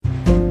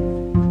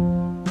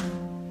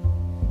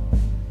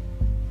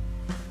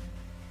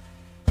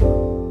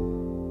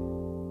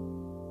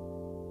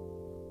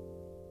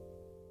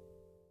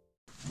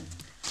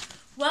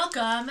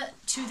Welcome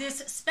to this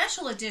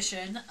special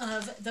edition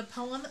of the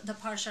poem, the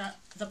ParSHAt,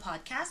 the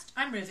podcast.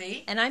 I'm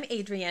Rivi. And I'm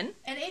Adrian.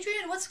 And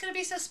Adrian, what's going to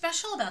be so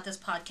special about this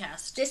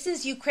podcast? This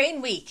is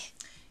Ukraine week.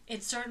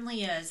 It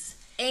certainly is.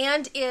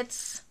 And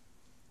it's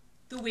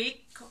the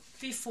week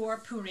before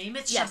Purim.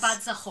 It's Yes.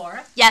 Shabbat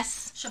Zachor.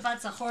 Yes.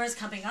 Shabbat Zachor is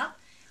coming up.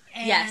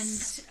 And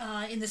Yes.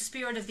 In the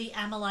spirit of the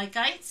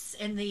Amalekites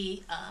and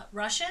the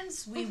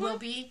Russians, we will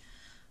be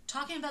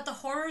talking about the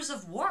horrors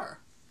of war.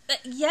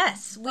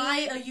 Yes.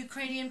 By a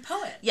Ukrainian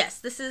poet. Yes,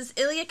 this is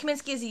Ilya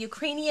Kaminsky is a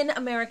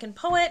Ukrainian-American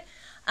poet.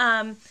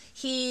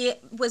 He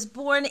was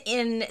born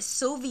in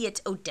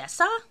Soviet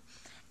Odessa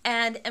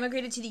and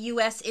emigrated to the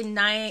U.S. in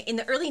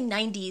the early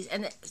 90s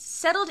and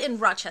settled in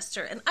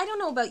Rochester. And I don't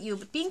know about you,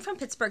 but being from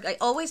Pittsburgh, I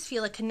always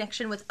feel a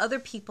connection with other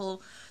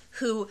people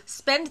who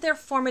spend their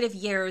formative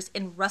years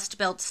in Rust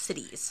Belt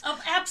cities.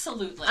 Oh,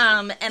 absolutely.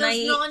 And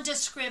those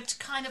nondescript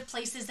kind of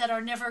places that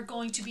are never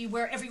going to be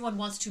where everyone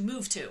wants to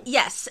move to.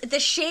 Yes, the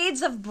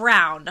shades of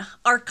brown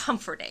are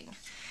comforting.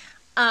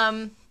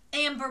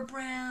 Amber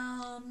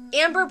brown,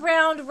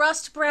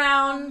 rust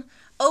brown,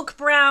 oak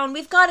brown.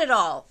 We've got it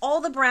all.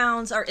 All the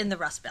browns are in the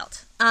Rust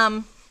Belt. We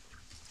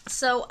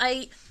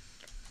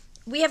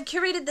have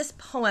curated this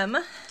poem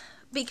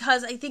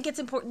because I think it's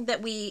important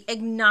that we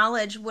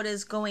acknowledge what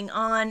is going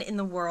on in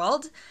the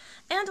world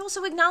and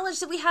also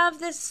acknowledge that we have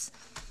this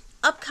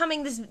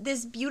upcoming,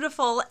 this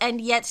beautiful and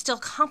yet still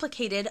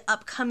complicated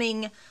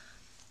upcoming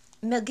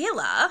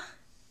Megillah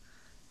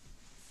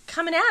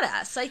coming at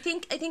us. I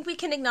think we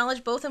can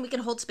acknowledge both and we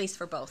can hold space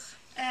for both.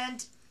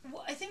 And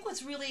I think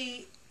what's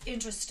really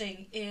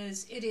interesting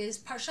is it is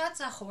ParSHAt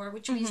Zachor,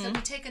 which means that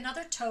we take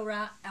another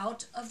Torah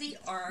out of the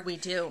Ark. We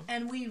do.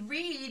 And we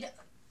read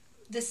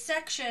the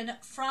section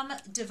from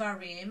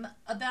Devarim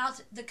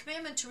about the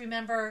commandment to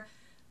remember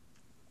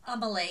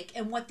Amalek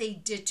and what they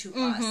did to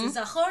us.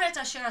 Zachor et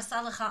asher asa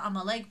lecha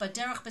Amalek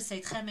baderech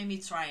b'seitchem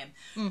miMitzrayim.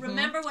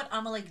 Remember what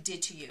Amalek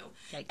did to you.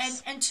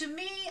 Yikes. And to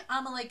me,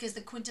 Amalek is the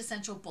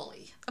quintessential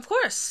bully. Of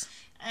course.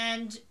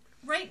 And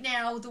right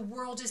now, the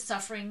world is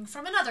suffering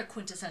from another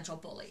quintessential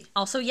bully.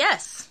 Also,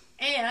 yes.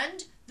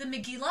 And the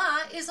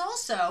Megillah is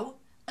also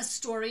a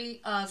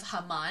story of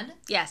Haman.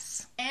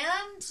 Yes.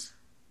 And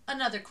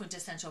another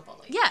quintessential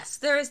bully. Yes,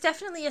 there is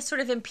definitely a sort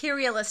of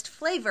imperialist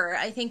flavor,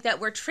 I think, that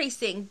we're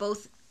tracing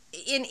both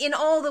in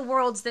all the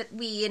worlds that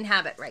we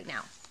inhabit right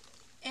now.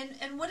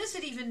 And what does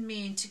it even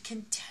mean to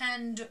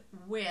contend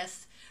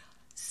with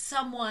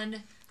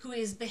someone who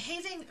is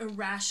behaving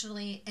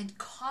irrationally and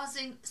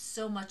causing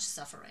so much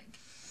suffering?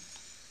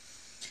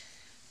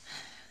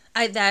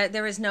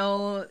 There is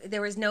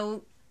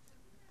no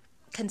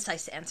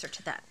concise answer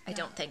to that, I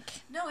don't think.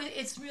 No,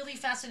 it's really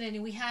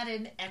fascinating. We had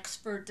an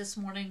expert this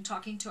morning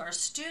talking to our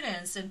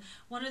students, and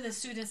one of the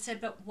students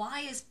said, but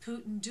why is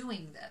Putin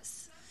doing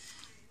this?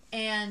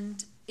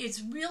 And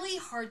it's really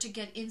hard to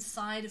get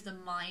inside of the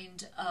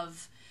mind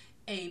of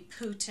a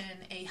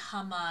Putin, a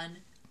Haman,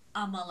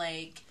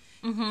 Amalek.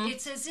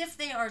 It's as if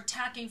they are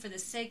attacking for the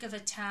sake of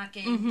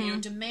attacking. They are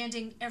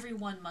demanding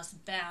everyone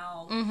must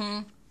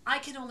bow. I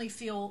can only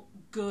feel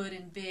good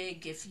and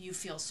big if you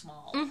feel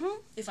small.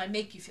 If I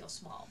make you feel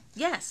small.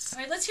 Yes. All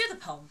right, let's hear the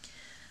poem.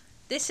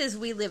 This is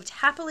We Lived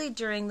Happily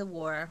During the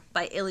War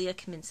by Ilya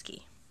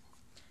Kaminsky.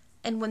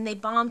 And when they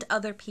bombed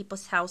other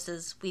people's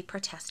houses, we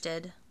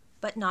protested,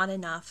 but not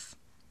enough.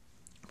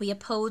 We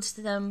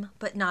opposed them,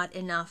 but not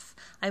enough.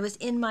 I was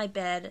in my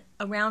bed,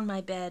 around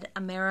my bed,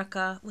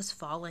 America was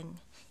falling.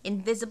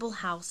 Invisible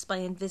house by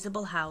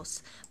invisible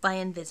house by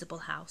invisible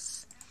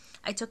house.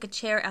 I took a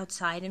chair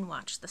outside and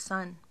watched the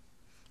sun.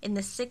 In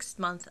the 6th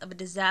month of a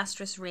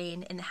disastrous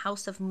reign, in the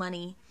house of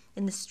money,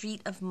 in the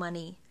street of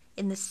money,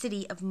 in the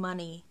city of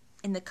money,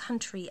 in the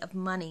country of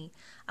money,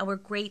 our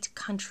great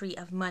country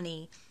of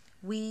money,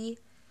 we,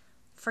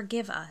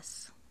 forgive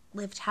us,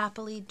 lived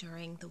happily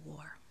during the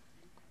war.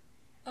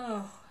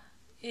 Oh,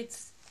 it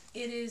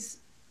is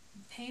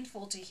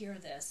painful to hear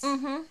this.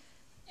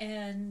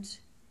 And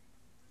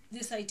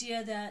this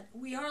idea that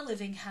we are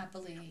living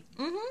happily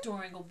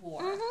during a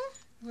war.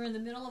 We're in the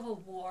middle of a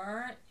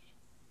war,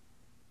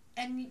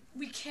 and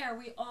we care.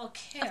 We all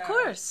care. Of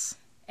course.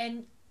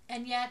 And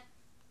yet,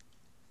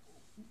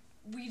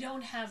 we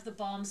don't have the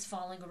bombs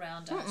falling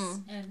around us,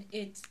 and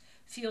it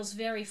feels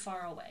very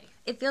far away.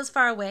 It feels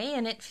far away,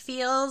 and it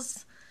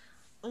feels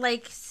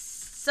like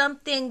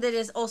something that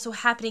is also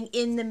happening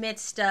in the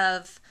midst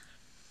of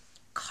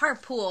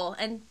carpool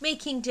and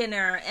making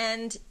dinner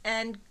and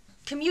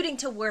commuting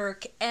to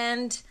work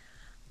and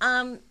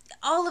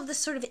all of the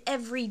sort of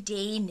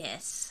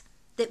everydayness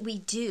that we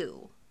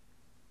do.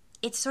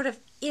 It's sort of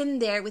in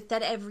there with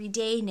that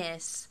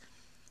everydayness,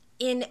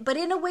 but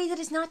in a way that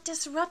is not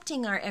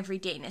disrupting our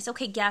everydayness.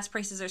 Okay, gas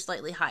prices are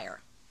slightly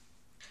higher.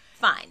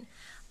 Fine.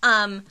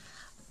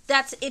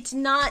 It's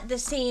not the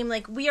same,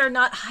 like, we are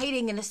not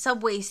hiding in a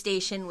subway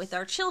station with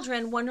our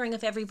children wondering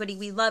if everybody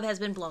we love has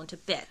been blown to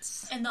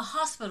bits. And the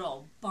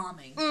hospital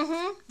bombing,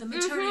 the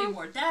maternity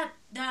ward,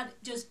 that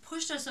just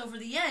pushed us over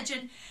the edge.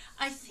 And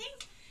I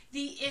think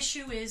the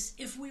issue is,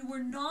 if we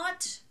were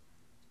not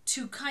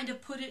to kind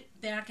of put it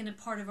back in a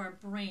part of our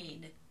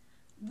brain,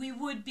 we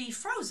would be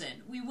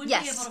frozen. We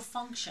wouldn't be able to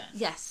function.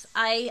 Yes,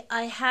 I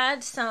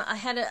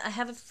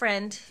have a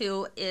friend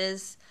who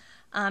is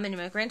an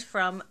immigrant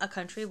from a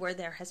country where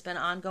there has been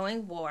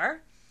ongoing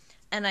war,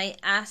 and I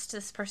asked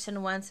this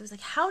person once. I was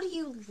like, "How do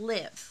you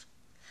live?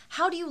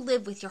 How do you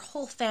live with your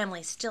whole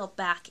family still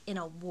back in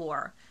a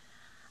war?"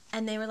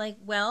 And they were like,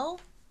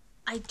 "Well,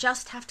 I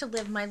just have to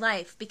live my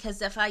life,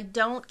 because if I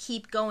don't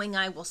keep going,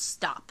 I will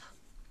stop."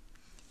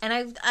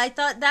 And I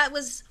thought that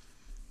was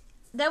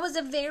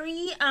a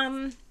very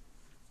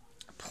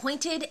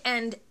pointed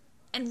and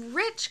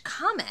rich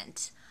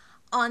comment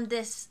on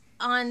this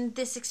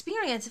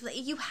experience.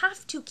 You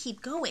have to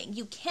keep going.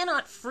 You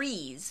cannot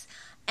freeze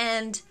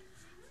and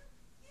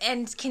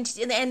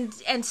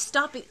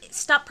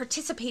stop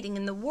participating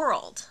in the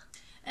world.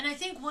 And I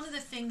think one of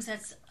the things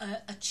that's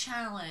a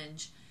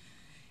challenge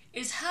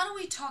is, how do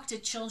we talk to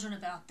children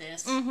about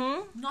this?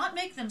 Mm-hmm. Not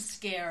make them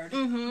scared,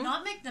 mm-hmm.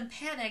 not make them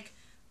panic,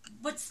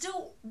 but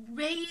still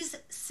raise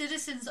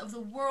citizens of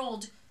the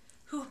world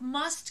who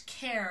must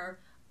care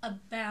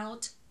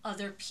about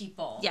other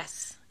people.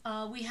 Yes.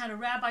 We had a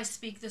rabbi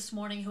speak this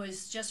morning who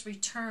has just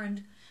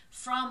returned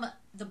from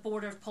the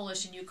border of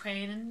Polish and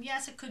Ukraine, and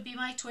yes, it could be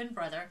my twin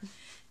brother.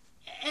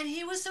 And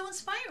he was so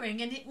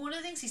inspiring. And one of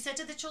the things he said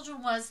to the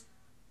children was,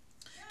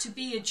 to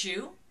be a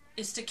Jew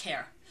is to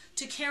care.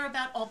 To care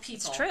about all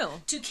people. It's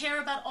true. To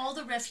care about all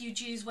the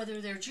refugees, whether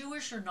they're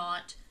Jewish or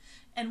not,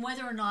 and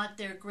whether or not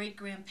their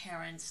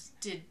great-grandparents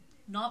did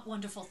not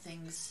wonderful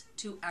things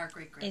to our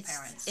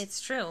great-grandparents.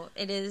 It's true.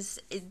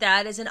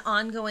 That is an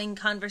ongoing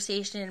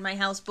conversation in my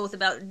house, both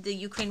about the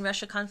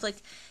Ukraine-Russia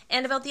conflict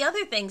and about the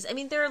other things. I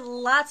mean, there are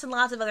lots and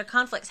lots of other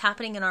conflicts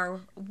happening in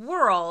our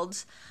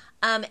world.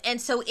 And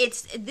so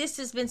this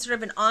has been sort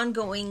of an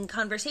ongoing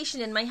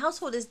conversation in my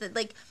household, is that,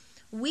 like,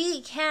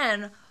 we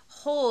can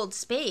hold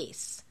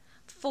space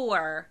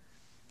for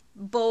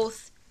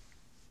both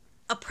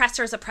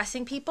oppressors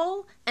oppressing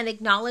people and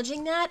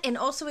acknowledging that, and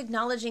also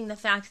acknowledging the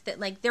fact that,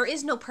 like, there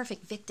is no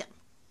perfect victim.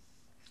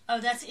 Oh,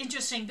 that's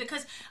interesting,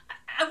 because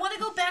I want to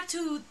go back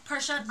to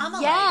ParSHat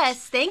Amalek.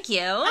 Yes, thank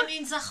you. I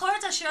mean, Zachor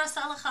et asher asa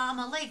lecha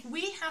Amalek.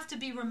 We have to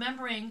be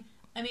remembering.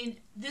 I mean,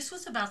 this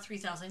was about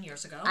 3,000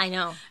 years ago. I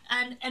know.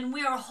 And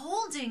we are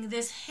holding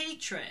this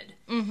hatred.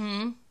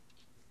 Mm-hmm.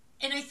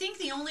 And I think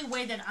the only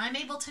way that I'm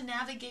able to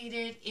navigate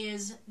it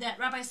is that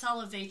Rabbi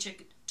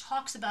Soloveitchik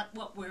talks about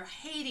what we're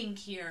hating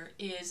here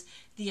is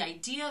the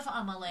idea of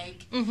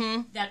Amalek,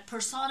 mm-hmm. that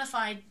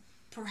personified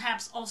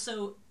perhaps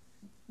also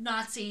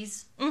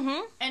Nazis.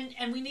 Mm-hmm.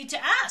 And we need to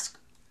ask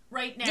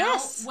right now,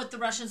 yes, what the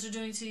Russians are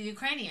doing to the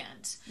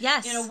Ukrainians.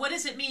 Yes. You know, what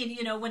does it mean,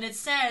 you know, when it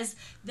says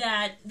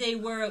that they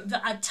were the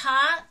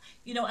Ata,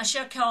 you know,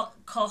 Asher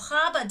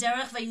kolcha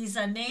b'derech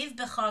v'yizanev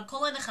b'cha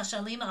kol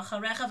ha'nechashalim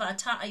acharecha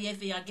v'ata ayev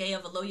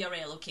v'yageya v'lo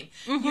yarei Elokim.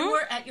 You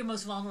were at your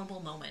most vulnerable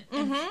moment.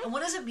 Mm-hmm. And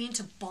what does it mean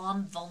to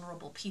bomb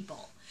vulnerable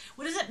people?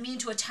 What does it mean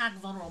to attack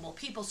vulnerable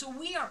people? So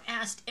we are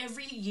asked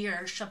every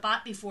year,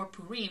 Shabbat before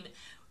Purim,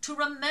 to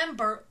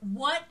remember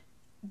what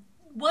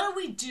do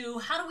we do?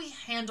 How do we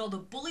handle the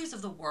bullies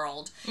of the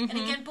world? Mm-hmm. And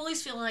again,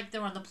 bullies feeling like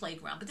they're on the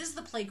playground. But this is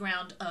the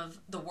playground of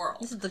the world.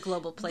 This is the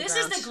global playground.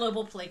 This is the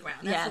global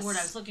playground. That's the word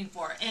I was looking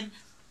for.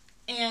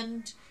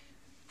 And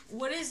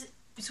what is...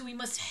 So we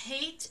must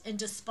hate and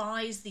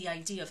despise the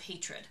idea of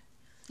hatred.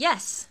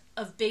 Yes.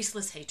 Of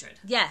baseless hatred.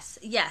 Yes,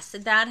 yes.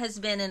 That has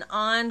been an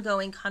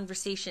ongoing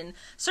conversation.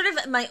 Sort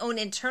of my own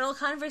internal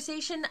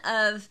conversation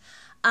of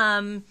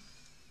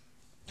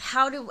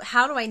how do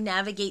I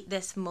navigate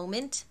this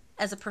moment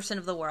as a person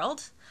of the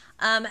world?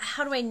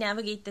 How do I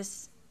navigate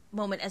this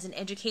moment as an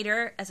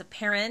educator, as a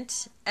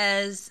parent,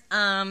 as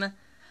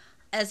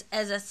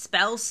a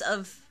spouse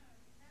of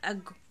a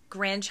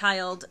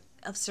grandchild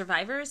of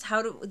survivors?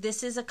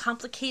 This is a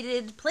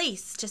complicated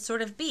place to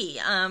sort of be.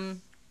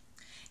 And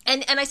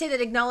I say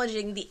that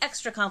acknowledging the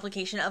extra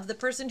complication of the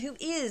person who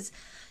is,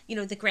 you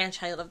know, the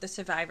grandchild of the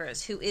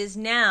survivors, who is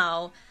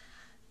now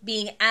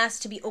being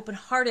asked to be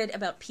open-hearted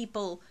about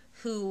people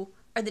who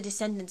are the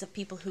descendants of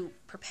people who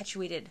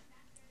perpetuated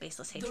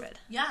baseless hatred.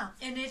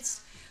 And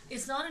it's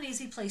not an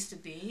easy place to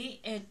be.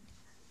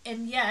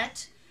 And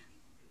yet,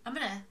 I'm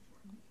going to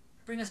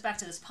bring us back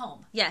to this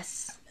poem.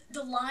 Yes.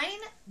 The line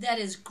that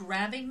is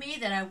grabbing me,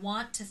 that I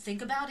want to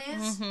think about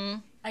is, mm-hmm.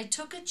 I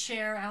took a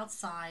chair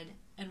outside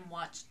and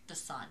watched the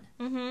sun.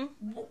 Mm-hmm.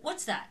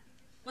 What's that?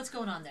 What's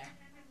going on there?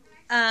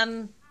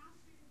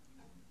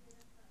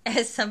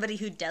 As somebody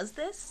who does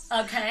this.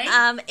 Okay.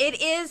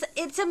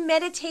 It's a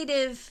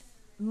meditative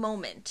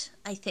moment,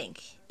 I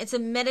think. It's a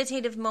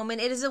meditative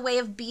moment. It is a way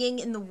of being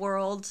in the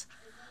world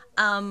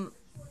in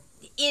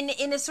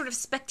a sort of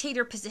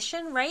spectator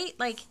position, right?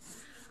 Like,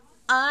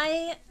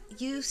 I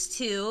used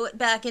to,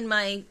 back in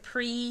my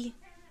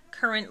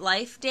pre-current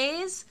life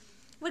days,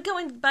 would go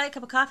and buy a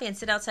cup of coffee and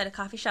sit outside a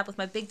coffee shop with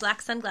my big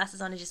black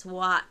sunglasses on and just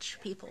watch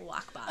people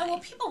walk by. Oh, well,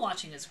 people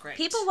watching is great.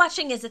 People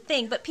watching is a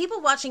thing, but people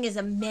watching is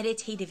a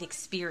meditative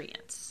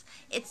experience.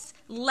 It's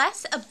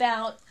less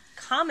about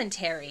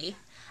commentary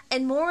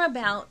and more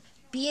about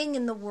being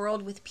in the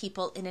world with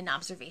people in an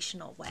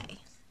observational way.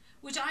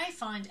 Which I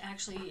find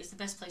actually is the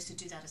best place to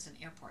do that is an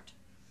airport.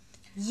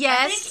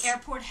 Yes. I think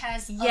airport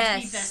has the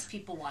best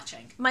people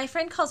watching. My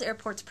friend calls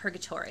airports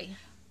purgatory.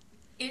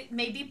 It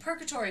may be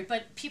purgatory,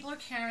 but people are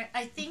carrying...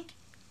 I think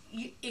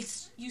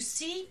you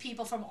see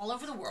people from all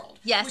over the world.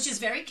 Yes. Which is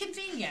very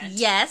convenient.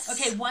 Yes.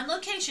 Okay, one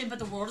location, but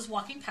the world is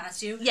walking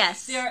past you.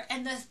 Yes.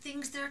 And the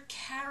things they're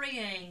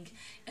carrying,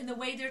 and the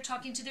way they're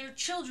talking to their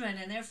children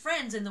and their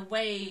friends, and the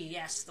way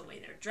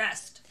they're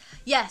dressed.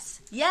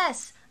 Yes.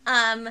 Yes.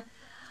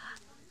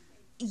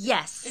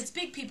 Yes. It's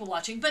big people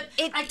watching, but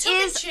I took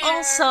is a chair.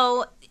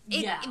 Also...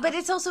 But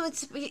it's also,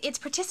 it's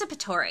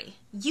participatory.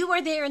 You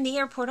are there in the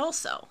airport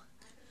also.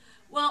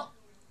 Well,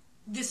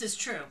 this is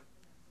true.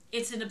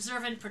 It's an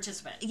observant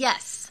participant.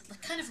 Yes.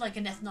 Kind of like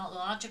an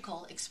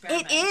ethnological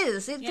experiment. It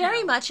is. It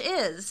very much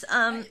is.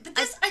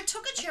 But I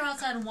took a chair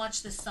outside and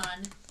watched the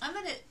sun.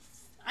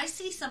 I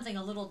see something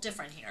a little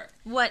different here.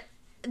 What?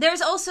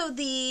 There's also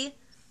maybe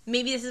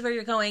this is where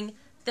you're going,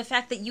 the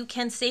fact that you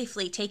can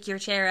safely take your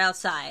chair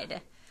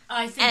outside.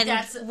 I think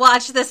and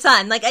watch the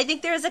sun. Like, I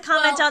think there is a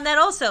comment on that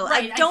also.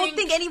 Right, I don't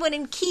think anyone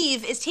in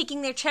Kyiv is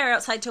taking their chair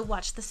outside to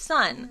watch the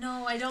sun.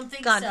 No, I don't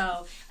think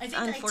so. I think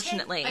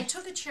unfortunately. I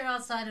took a chair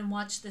outside and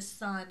watched the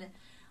sun.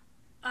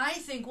 I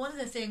think one of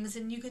the things,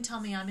 and you can tell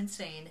me I'm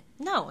insane.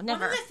 No,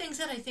 never. One of the things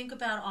that I think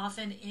about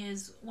often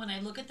is when I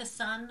look at the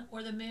sun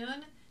or the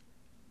moon,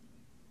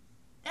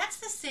 that's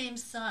the same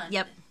sun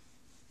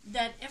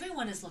that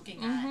everyone is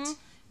looking at.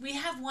 We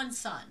have one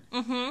sun.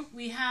 Mm-hmm.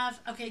 We have,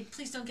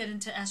 please don't get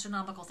into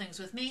astronomical things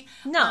with me.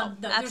 No,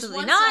 absolutely there's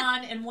one not.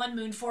 sun and one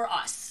moon for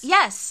us.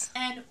 Yes.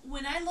 And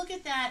when I look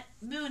at that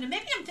moon, and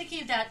maybe I'm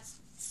thinking of that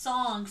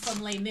song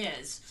from Les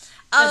Mis.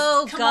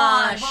 Oh,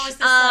 gosh. What was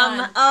the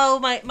sun? Oh,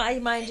 my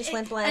mind just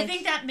went blank. I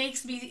think that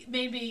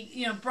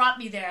brought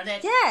me there.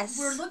 That yes.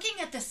 We're looking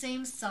at the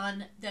same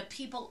sun that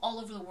people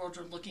all over the world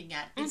are looking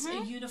at. It's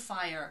a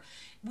unifier.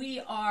 We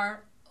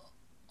are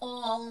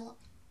all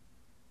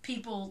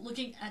people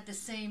looking at the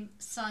same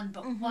sun,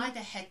 but why the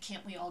heck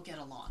can't we all get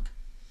along?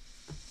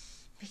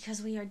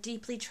 Because we are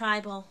deeply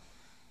tribal.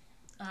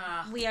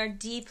 We are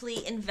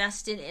deeply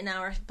invested in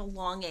our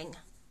belonging.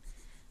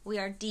 We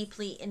are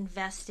deeply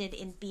invested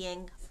in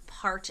being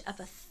part of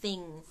a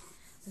thing,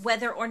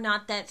 whether or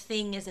not that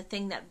thing is a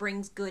thing that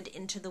brings good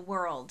into the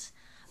world.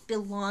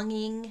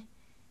 Belonging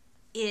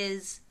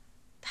is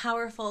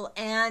powerful,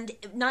 and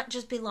not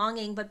just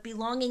belonging, but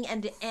belonging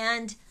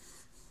and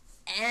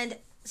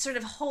sort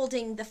of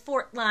holding the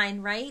fort line,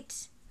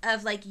 right?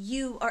 Of like,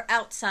 you are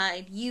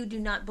outside, you do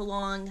not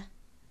belong,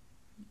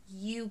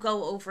 you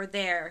go over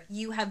there,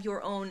 you have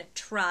your own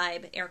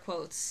tribe, air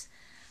quotes.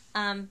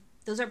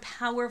 Those are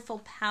powerful,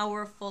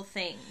 powerful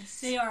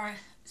things. They are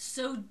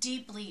so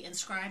deeply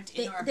inscribed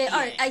in our being. They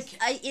are.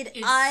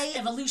 It's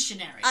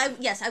evolutionary.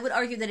 Yes, I would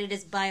argue that it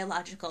is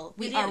biological.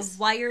 We are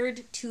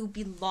wired to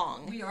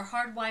belong. We are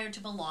hardwired to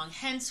belong.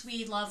 Hence,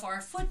 we love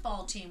our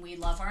football team. We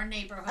love our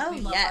neighborhood.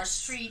 We love our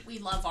street. We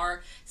love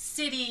our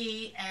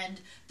city.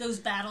 And those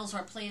battles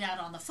are played out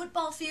on the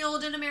football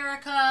field in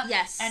America.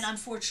 Yes. And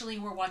unfortunately,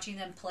 we're watching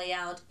them play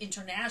out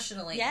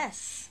internationally.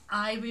 Yes.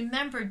 I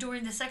remember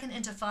during the Second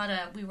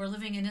Intifada, we were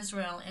living in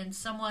Israel, and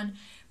someone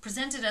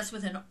presented us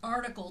with an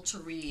article to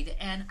read,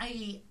 and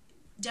I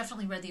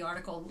definitely read the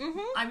article.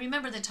 I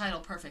remember the title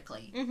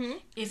perfectly.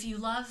 If you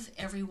love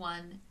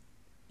everyone,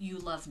 you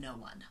love no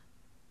one.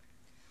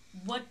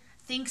 What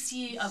thinks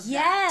ye of that?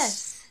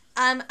 Yes.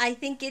 I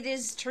think it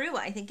is true.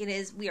 I think it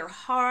is. We are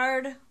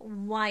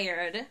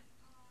hardwired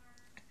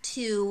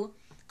to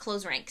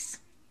close ranks.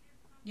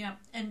 Yeah,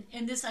 and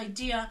this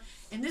idea,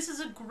 and this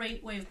is a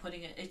great way of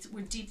putting it.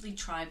 We're deeply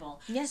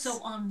tribal. Yes.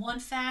 So on one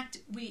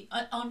hand,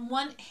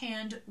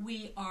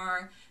 we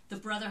are the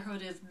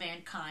brotherhood of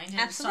mankind. And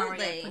Absolutely. I'm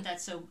sorry I put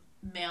that so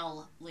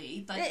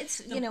male-ly, but it's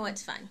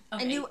it's fine.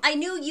 Okay. I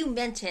knew you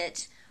meant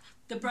it.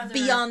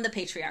 Beyond the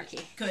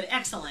patriarchy. Good,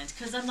 excellent.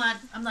 Because I'm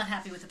not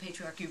happy with the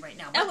patriarchy right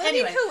now. But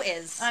anyway, who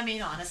is? I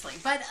mean, honestly.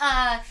 But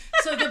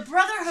so the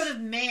brotherhood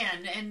of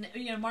man, and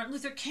Martin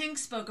Luther King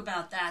spoke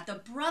about that.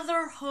 The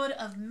brotherhood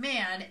of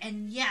man,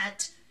 and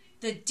yet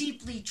the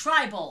deeply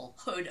tribal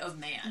hood of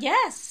man.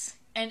 Yes.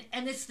 And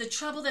it's the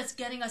trouble that's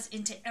getting us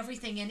into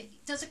everything. And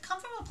does it come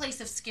from a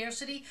place of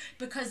scarcity?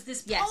 Because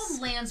this poem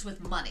lands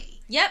with money.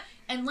 Yep.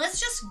 And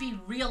let's just be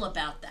real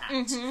about that.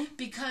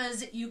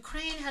 Because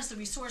Ukraine has the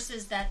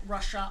resources that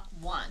Russia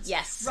wants.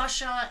 Yes.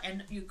 Russia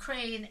and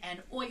Ukraine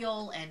and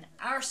oil and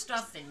our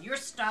stuff and your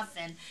stuff.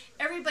 And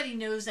everybody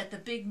knows that the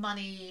big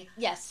money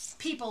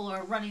people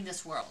are running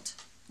this world.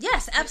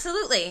 Yes,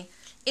 absolutely.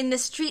 In the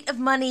street of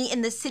money,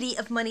 in the city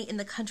of money, in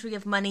the country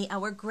of money,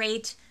 our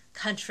great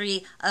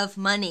country of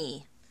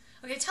money.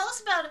 Okay, tell us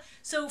about it.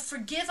 So,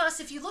 forgive us.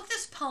 If you look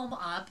this poem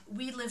up,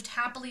 We Lived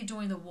Happily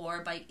During the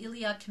War by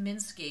Ilya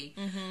Kaminsky,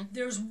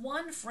 there's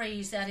one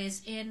phrase that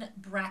is in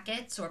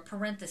brackets or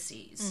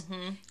parentheses.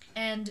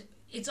 And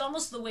it's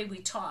almost the way we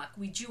talk.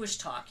 We Jewish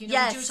talk. We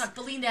Yes. Jewish talk,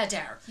 B'li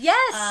neder.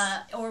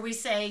 Yes. Or we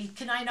say,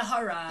 Kanai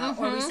Nahara.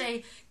 Or we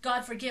say,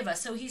 God forgive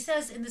us. So he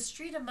says, in the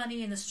street of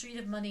money, in the street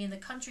of money, in the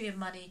country of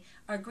money,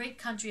 our great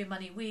country of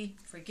money, we,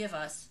 forgive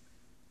us,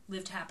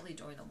 lived happily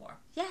during the war.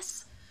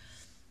 Yes.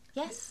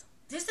 Yes.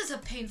 This is a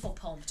painful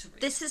poem to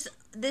read. This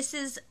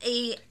is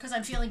a... Because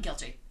I'm feeling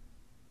guilty.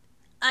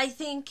 I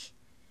think,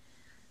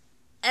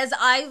 as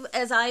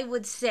I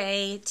would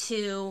say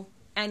to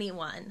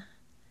anyone,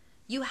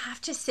 you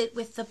have to sit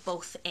with the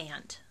both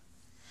and.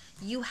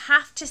 You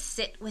have to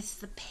sit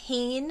with the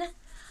pain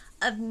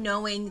of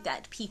knowing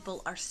that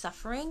people are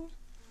suffering.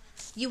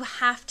 You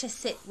have to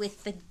sit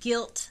with the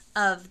guilt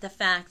of the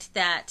fact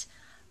that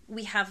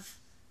we have,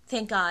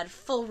 thank God,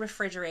 full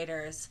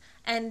refrigerators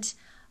and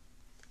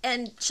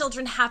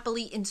children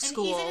happily in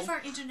school. And even if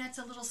our internet's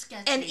a little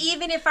sketchy. And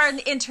even if our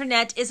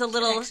internet is a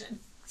little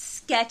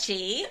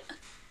sketchy,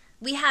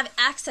 we have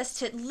access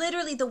to,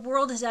 literally the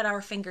world is at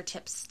our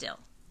fingertips still.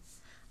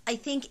 I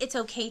think it's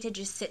okay to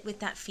just sit with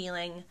that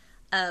feeling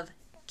of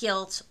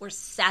guilt or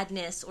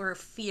sadness or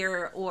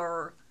fear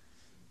or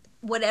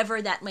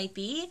whatever that might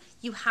be.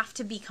 You have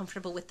to be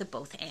comfortable with the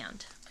both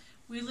and.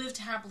 We lived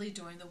happily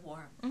during the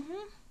war.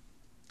 Mm-hmm.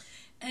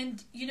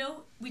 And,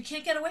 we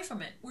can't get away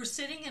from it. We're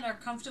sitting in our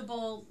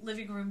comfortable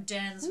living room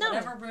dens,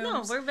 whatever rooms.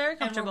 No, we're very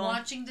comfortable. And we're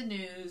watching the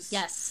news.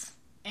 Yes.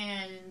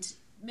 And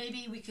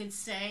maybe we could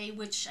say,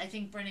 which I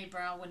think Brené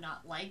Brown would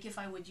not like, if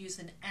I would use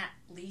an at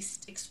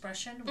least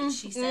expression, which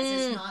she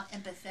says is not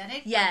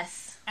empathetic.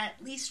 Yes. At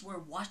least we're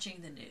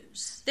watching the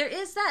news. There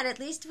is that. At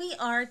least we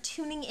are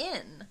tuning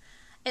in.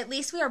 At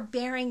least we are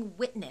bearing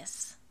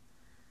witness.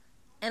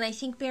 And I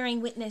think bearing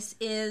witness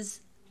is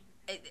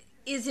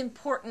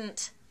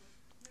important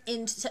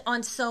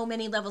on so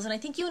many levels. And I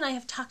think you and I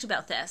have talked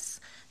about this.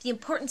 The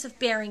importance of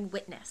bearing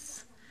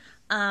witness.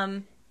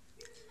 And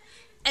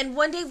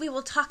one day we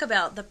will talk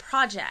about the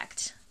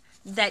project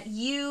that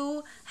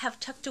you have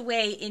tucked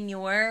away in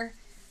your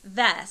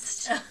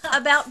vest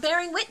about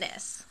bearing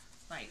witness.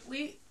 Right.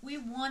 We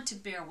want to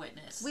bear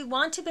witness. We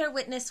want to bear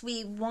witness.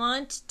 We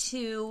want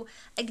to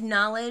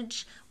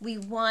acknowledge. We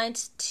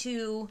want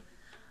to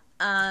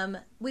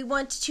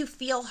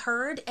feel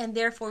heard, and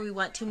therefore we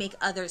want to make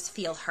others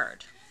feel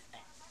heard.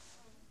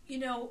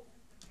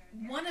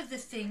 One of the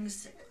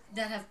things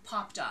that have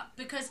popped up,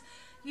 because,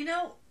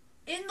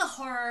 in the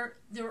horror,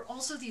 there are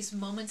also these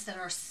moments that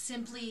are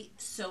simply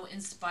so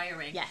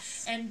inspiring.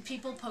 Yes. And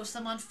people post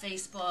them on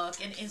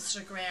Facebook and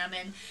Instagram.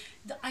 And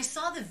I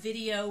saw the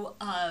video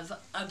of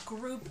a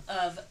group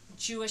of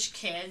Jewish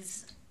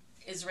kids,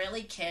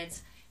 Israeli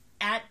kids,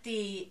 at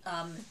the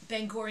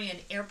Ben Gurion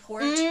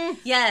airport.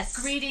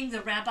 Yes. Greeting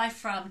the rabbi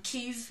from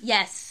Kiev.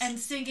 Yes. And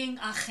singing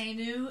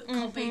Achenu,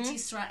 Kol Beit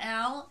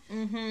Yisrael.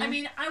 I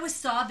mean, I was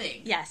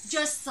sobbing. Yes.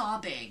 Just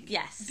sobbing.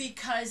 Yes.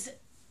 Because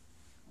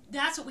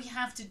that's what we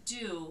have to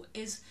do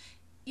is,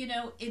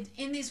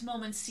 in these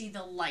moments, see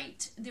the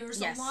light. There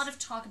was a lot of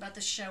talk about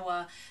the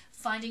Shoah,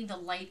 finding the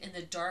light in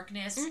the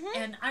darkness.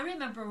 And I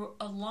remember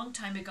a long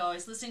time ago, I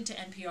was listening to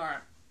NPR,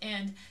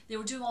 and they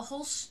were doing a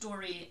whole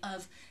story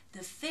of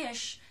the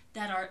fish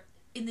that are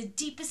in the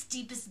deepest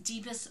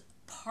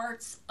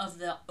parts of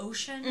the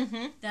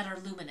ocean that are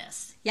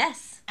luminous.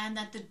 Yes. And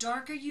that the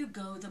darker you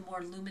go, the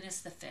more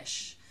luminous the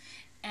fish.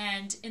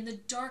 And in the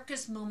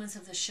darkest moments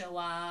of the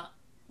Shoah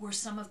were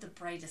some of the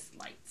brightest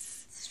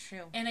lights. It's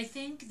true. And I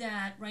think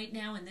that right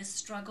now in this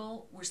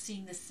struggle, we're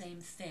seeing the same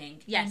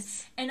thing.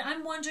 Yes. And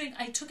I'm wondering,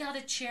 I took out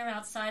a chair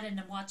outside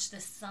and watched the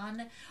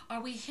sun.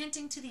 Are we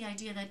hinting to the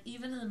idea that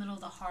even in the middle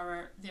of the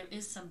horror, there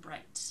is some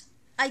bright?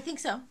 I think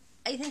so.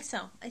 I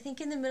think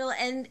in the middle,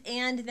 and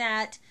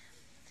that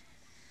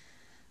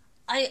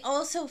I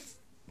also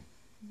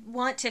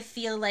want to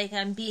feel like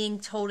I'm being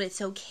told it's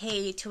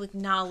okay to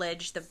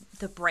acknowledge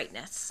the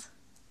brightness.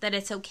 That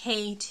it's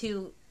okay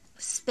to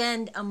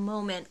spend a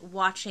moment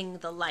watching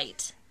the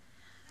light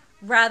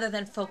rather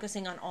than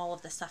focusing on all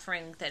of the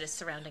suffering that is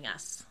surrounding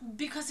us.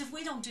 Because if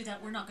we don't do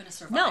that, we're not going to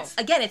survive. No,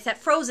 again, it's that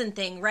Frozen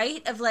thing,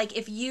 right? Of like,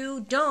 if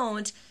you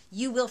don't,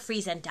 you will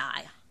freeze and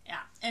die. Yeah,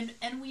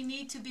 and we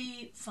need to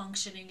be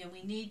functioning, and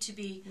we need to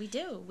be... We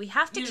do. We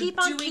have to keep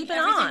on doing keeping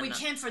everything on. we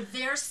can for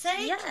their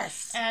sake.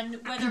 Yes. And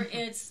whether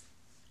it's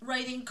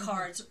writing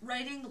cards,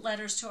 writing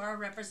letters to our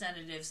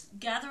representatives,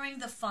 gathering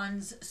the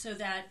funds so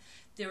that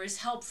there is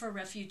help for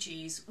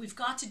refugees. We've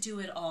got to do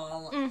it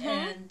all.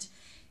 And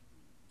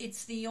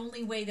it's the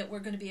only way that we're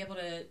going to be able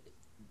to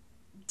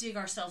dig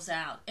ourselves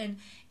out. And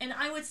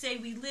I would say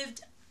we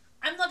lived...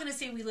 I'm not going to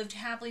say we lived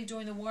happily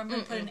during the war. I'm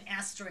going to put an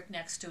asterisk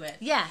next to it.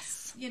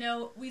 Yes.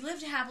 We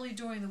lived happily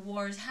during the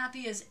war, as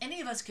happy as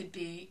any of us could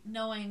be,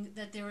 knowing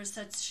that there is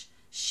such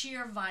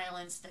sheer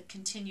violence that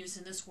continues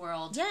in this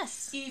world.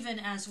 Yes. Even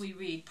as we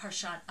read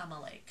ParSHAt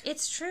Amalek.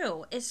 It's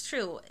true. It's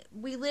true.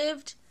 We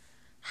lived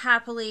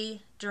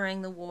happily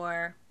during the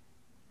war.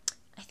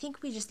 I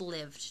think we just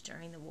lived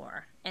during the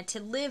war. And to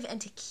live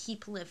and to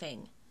keep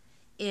living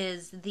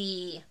is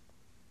the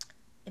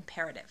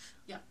imperative.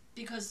 Yeah.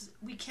 Because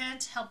we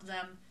can't help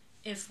them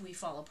if we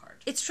fall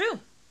apart. It's true.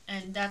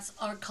 And that's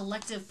our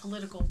collective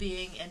political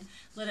being. And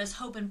let us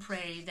hope and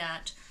pray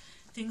that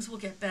things will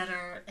get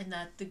better and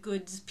that the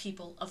good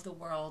people of the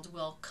world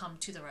will come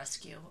to the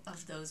rescue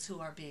of those who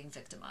are being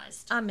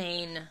victimized.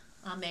 Amen.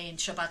 Amen.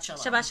 Shabbat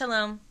shalom. Shabbat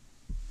shalom.